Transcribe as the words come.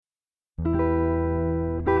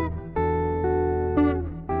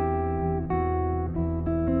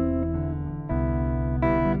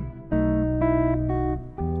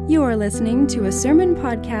are listening to a sermon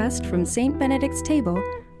podcast from St. Benedict's Table,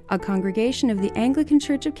 a congregation of the Anglican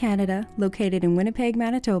Church of Canada located in Winnipeg,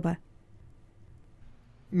 Manitoba.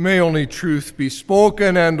 May only truth be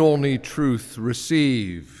spoken and only truth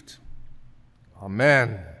received.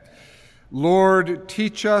 Amen. Lord,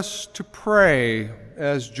 teach us to pray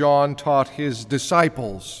as John taught his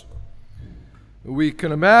disciples. We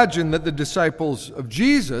can imagine that the disciples of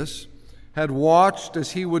Jesus had watched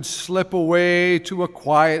as he would slip away to a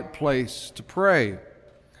quiet place to pray,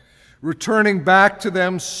 returning back to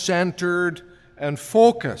them centered and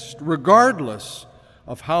focused, regardless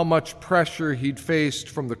of how much pressure he'd faced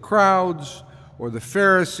from the crowds or the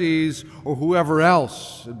Pharisees or whoever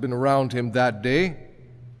else had been around him that day.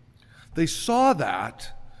 They saw that,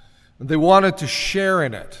 and they wanted to share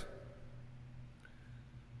in it.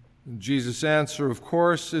 And Jesus' answer, of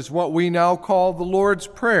course, is what we now call the Lord's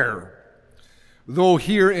Prayer. Though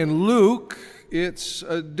here in Luke, it's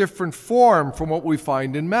a different form from what we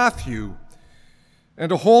find in Matthew,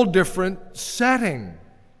 and a whole different setting.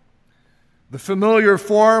 The familiar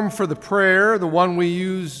form for the prayer, the one we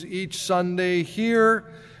use each Sunday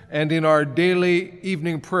here and in our daily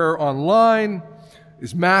evening prayer online,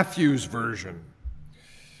 is Matthew's version.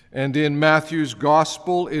 And in Matthew's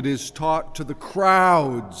gospel, it is taught to the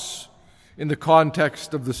crowds in the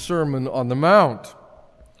context of the Sermon on the Mount.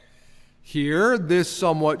 Here, this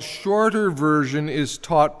somewhat shorter version is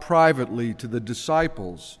taught privately to the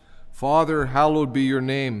disciples. Father, hallowed be your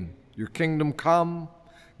name. Your kingdom come.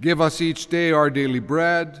 Give us each day our daily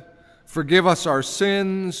bread. Forgive us our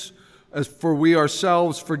sins, as for we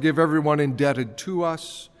ourselves forgive everyone indebted to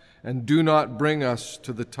us. And do not bring us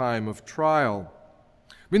to the time of trial.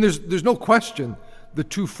 I mean, there's no question the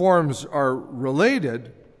two forms are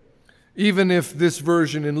related, even if this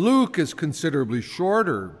version in Luke is considerably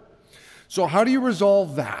shorter. So how do you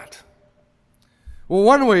resolve that? Well,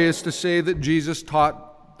 one way is to say that Jesus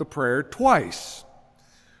taught the prayer twice.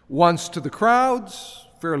 Once to the crowds,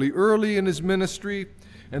 fairly early in his ministry,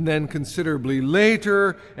 and then considerably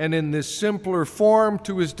later, and in this simpler form,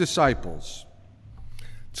 to his disciples.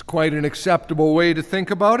 It's quite an acceptable way to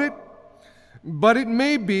think about it, but it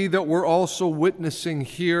may be that we're also witnessing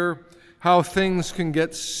here how things can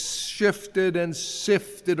get shifted and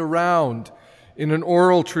sifted around in an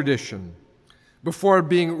oral tradition before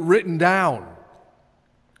being written down.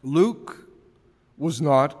 Luke was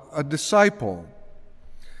not a disciple,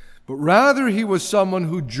 but rather he was someone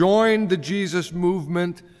who joined the Jesus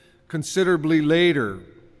movement considerably later,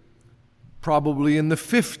 probably in the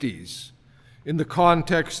 50s, in the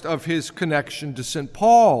context of his connection to St.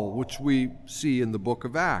 Paul, which we see in the book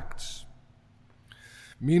of Acts.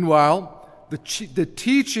 Meanwhile, the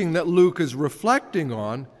teaching that Luke is reflecting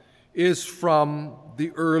on is from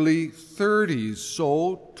the early 30s,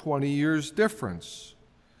 so 20 years difference.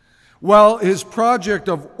 Well, his project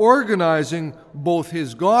of organizing both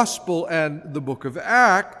his gospel and the book of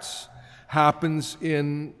Acts happens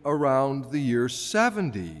in around the year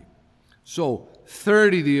 70. So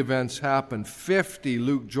 30, the events happen. 50,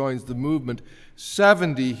 Luke joins the movement.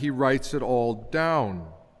 70, he writes it all down.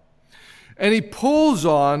 And he pulls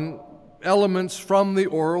on elements from the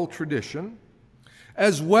oral tradition,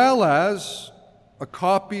 as well as a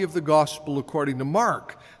copy of the Gospel according to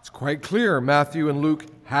Mark. It's quite clear Matthew and Luke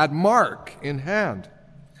had Mark in hand.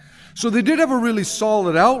 So they did have a really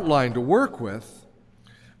solid outline to work with,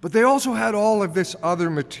 but they also had all of this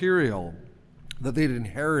other material that they'd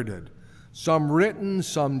inherited, some written,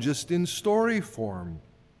 some just in story form.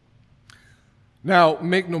 Now,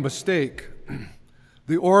 make no mistake,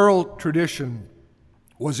 the oral tradition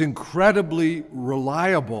was incredibly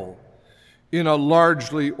reliable in a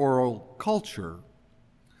largely oral culture.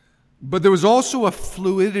 But there was also a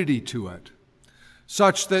fluidity to it,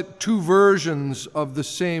 such that two versions of the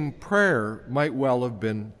same prayer might well have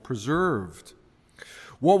been preserved.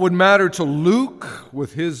 What would matter to Luke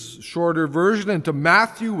with his shorter version and to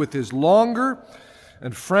Matthew with his longer,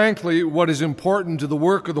 and frankly, what is important to the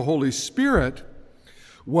work of the Holy Spirit,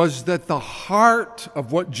 was that the heart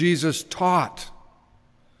of what Jesus taught,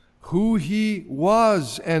 who he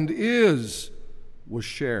was and is, was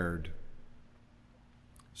shared.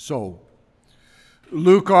 So,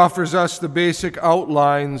 Luke offers us the basic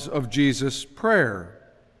outlines of Jesus' prayer.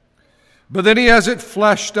 But then he has it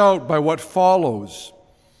fleshed out by what follows,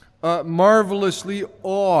 a marvelously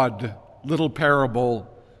odd little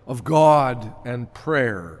parable of God and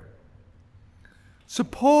prayer.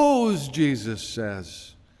 Suppose, Jesus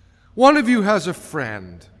says, one of you has a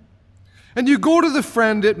friend, and you go to the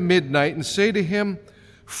friend at midnight and say to him,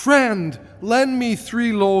 "Friend, lend me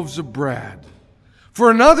 3 loaves of bread. For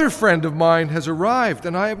another friend of mine has arrived,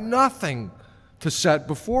 and I have nothing to set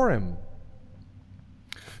before him.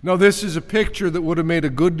 Now, this is a picture that would have made a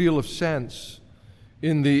good deal of sense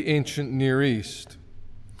in the ancient Near East,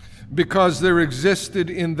 because there existed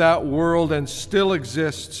in that world and still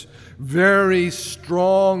exists very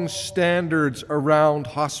strong standards around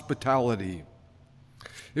hospitality.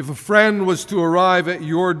 If a friend was to arrive at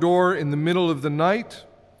your door in the middle of the night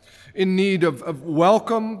in need of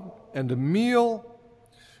welcome and a meal,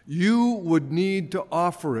 you would need to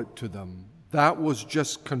offer it to them. That was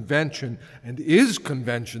just convention, and is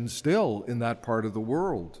convention still in that part of the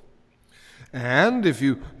world. And if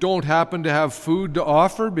you don't happen to have food to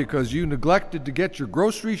offer because you neglected to get your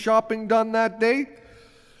grocery shopping done that day,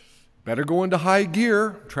 better go into high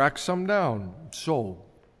gear, track some down. So,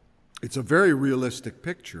 it's a very realistic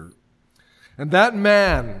picture. And that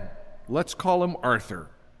man, let's call him Arthur.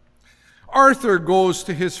 Arthur goes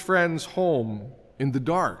to his friend's home in the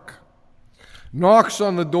dark, knocks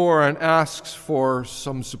on the door and asks for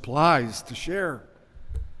some supplies to share.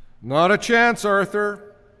 Not a chance,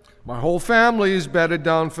 Arthur. My whole family is bedded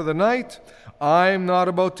down for the night. I'm not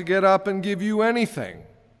about to get up and give you anything.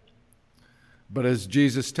 But as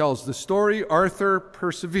Jesus tells the story, Arthur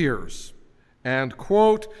perseveres. And,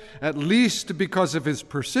 quote, at least because of his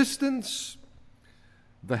persistence,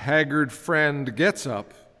 the haggard friend gets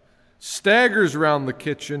up, staggers around the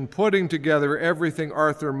kitchen, putting together everything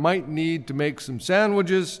Arthur might need to make some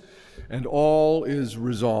sandwiches, and all is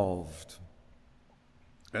resolved.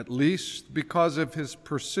 At least because of his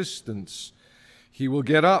persistence, he will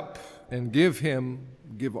get up and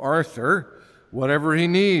give Arthur whatever he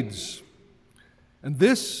needs. And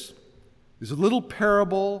this is a little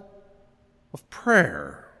parable of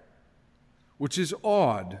prayer, which is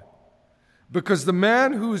odd, because the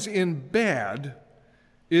man who's in bed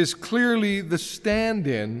is clearly the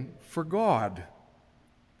stand-in for God.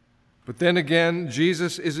 But then again,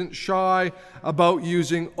 Jesus isn't shy about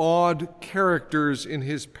using odd characters in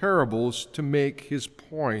his parables to make his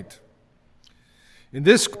point. In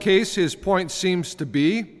this case, his point seems to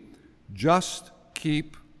be, just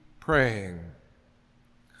keep praying.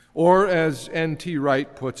 Or as N.T.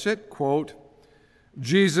 Wright puts it, quote,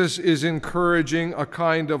 Jesus is encouraging a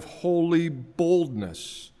kind of holy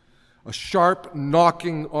boldness, a sharp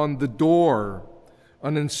knocking on the door,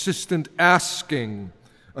 an insistent asking,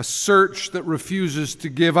 a search that refuses to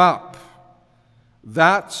give up.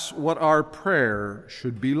 That's what our prayer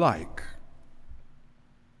should be like.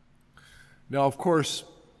 Now, of course,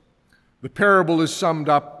 the parable is summed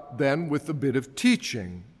up then with a bit of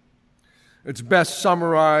teaching. It's best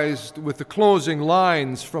summarized with the closing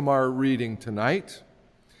lines from our reading tonight.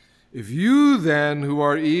 If you then, who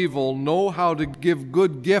are evil, know how to give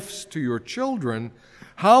good gifts to your children,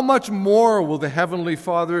 how much more will the Heavenly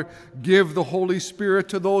Father give the Holy Spirit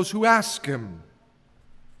to those who ask Him?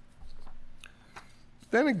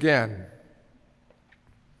 Then again,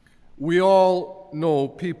 we all know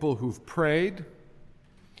people who've prayed,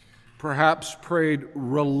 perhaps prayed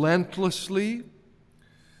relentlessly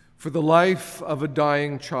for the life of a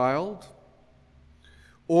dying child,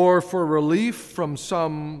 or for relief from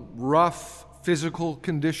some rough physical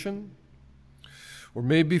condition, or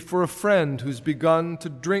maybe for a friend who's begun to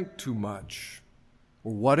drink too much,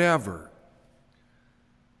 or whatever.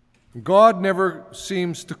 God never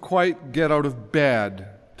seems to quite get out of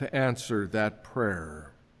bed to answer that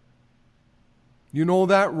prayer. You know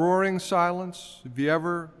that roaring silence? Have you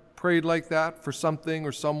ever prayed like that for something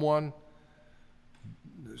or someone?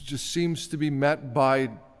 It just seems to be met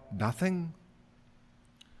by nothing.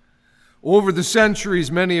 Over the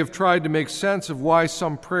centuries, many have tried to make sense of why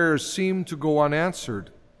some prayers seem to go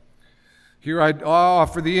unanswered. Here I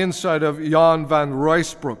offer the insight of Jan van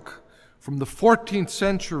Ruysbroek from the 14th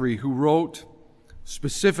century, who wrote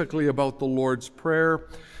specifically about the Lord's Prayer.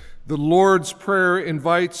 The Lord's Prayer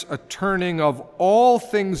invites a turning of all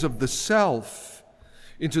things of the self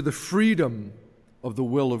into the freedom of the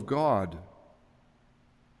will of God.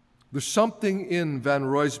 There's something in Van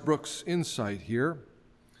Ruysbroek's insight here,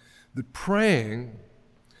 that praying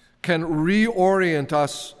can reorient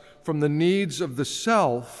us from the needs of the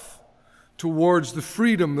self towards the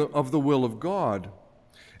freedom of the will of God.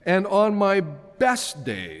 And on my best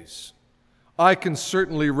days, I can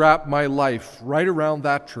certainly wrap my life right around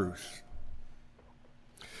that truth.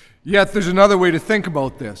 Yet there's another way to think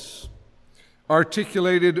about this,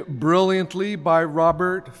 articulated brilliantly by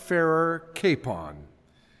Robert Farrar Capon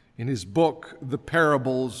in his book, The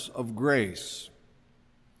Parables of Grace.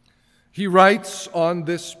 He writes on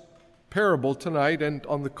this parable tonight and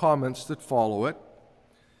on the comments that follow it.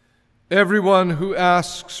 Everyone who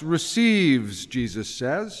asks receives, Jesus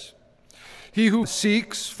says. He who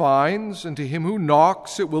seeks finds, and to him who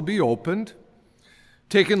knocks it will be opened.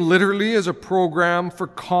 taken literally as a program for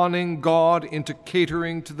conning God into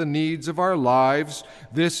catering to the needs of our lives,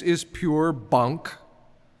 this is pure bunk.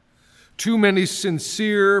 Too many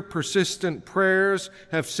sincere, persistent prayers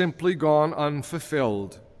have simply gone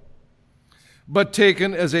unfulfilled. But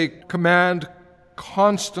taken as a command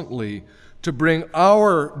constantly to bring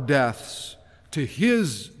our deaths to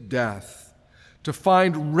His death, to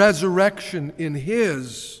find resurrection in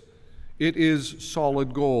His, it is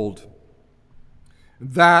solid gold.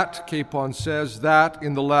 That, Capon says, that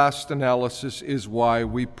in the last analysis is why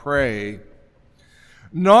we pray.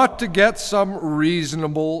 Not to get some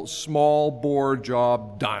reasonable small bore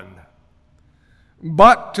job done,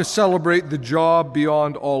 but to celebrate the job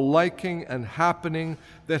beyond all liking and happening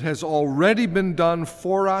that has already been done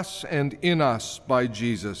for us and in us by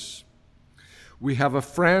Jesus. We have a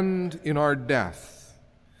friend in our death.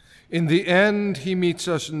 In the end, He meets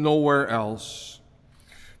us nowhere else.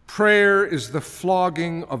 Prayer is the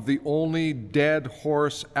flogging of the only dead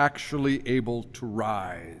horse actually able to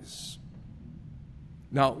rise.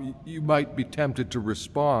 Now, you might be tempted to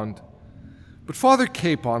respond, but Father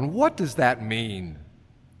Capon, what does that mean?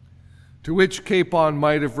 To which Capon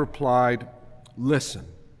might have replied, listen,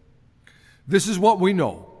 this is what we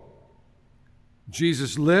know.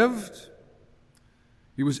 Jesus lived,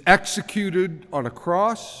 He was executed on a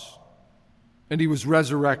cross, and He was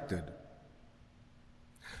resurrected.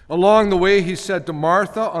 Along the way, He said to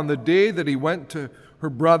Martha on the day that He went to her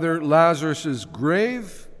brother Lazarus'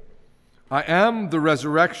 grave, I am the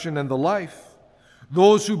resurrection and the life.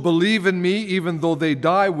 Those who believe in me, even though they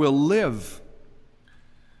die, will live.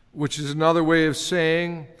 Which is another way of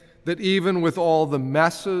saying that even with all the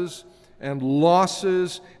messes and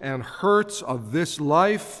losses and hurts of this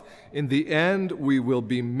life, in the end we will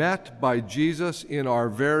be met by Jesus in our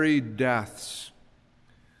very deaths.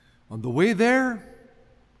 On the way there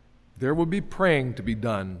will be praying to be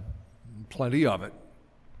done, plenty of it.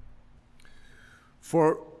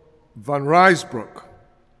 For Van Rysbroek,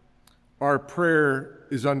 our prayer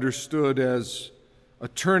is understood as a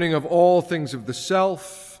turning of all things of the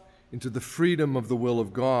self into the freedom of the will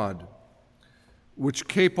of God, which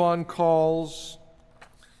Capon calls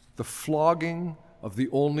the flogging of the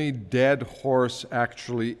only dead horse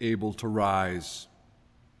actually able to rise.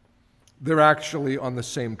 They're actually on the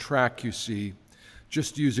same track, you see,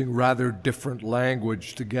 just using rather different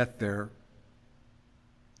language to get there.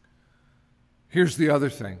 Here's the other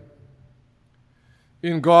thing.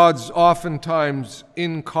 In God's oftentimes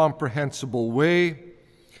incomprehensible way,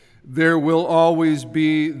 there will always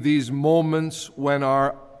be these moments when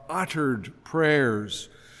our uttered prayers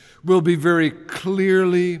will be very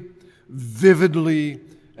clearly, vividly,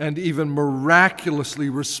 and even miraculously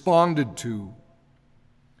responded to.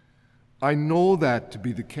 I know that to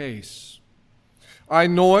be the case. I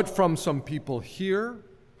know it from some people here.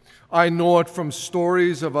 I know it from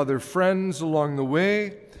stories of other friends along the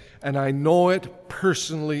way, and I know it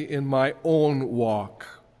personally in my own walk.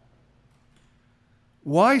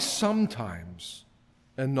 Why sometimes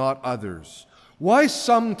and not others? Why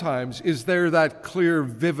sometimes is there that clear,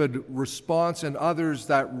 vivid response and others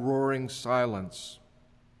that roaring silence?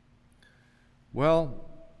 Well,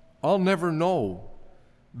 I'll never know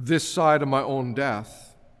this side of my own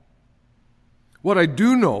death. What I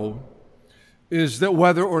do know is that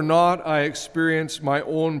whether or not I experience my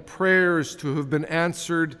own prayers to have been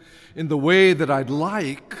answered in the way that I'd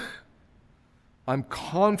like, I'm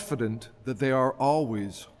confident that they are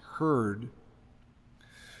always heard.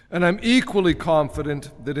 And I'm equally confident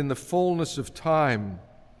that in the fullness of time,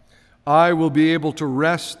 I will be able to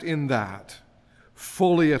rest in that,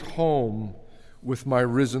 fully at home with my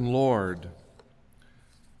risen Lord.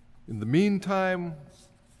 In the meantime,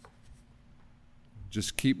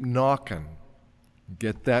 just keep knocking.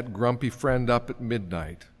 Get that grumpy friend up at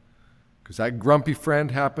midnight, because that grumpy friend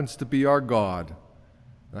happens to be our God.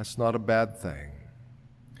 That's not a bad thing.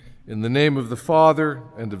 In the name of the Father,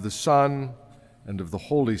 and of the Son, and of the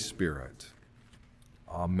Holy Spirit.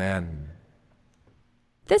 Amen.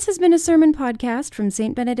 This has been a sermon podcast from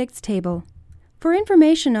St. Benedict's Table. For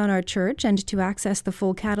information on our church and to access the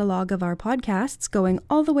full catalog of our podcasts going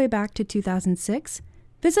all the way back to 2006,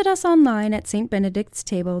 visit us online at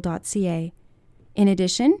stbenedictstable.ca. In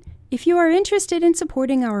addition, if you are interested in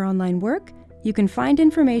supporting our online work, you can find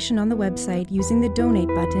information on the website using the Donate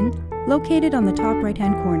button located on the top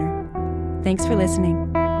right-hand corner. Thanks for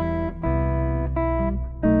listening.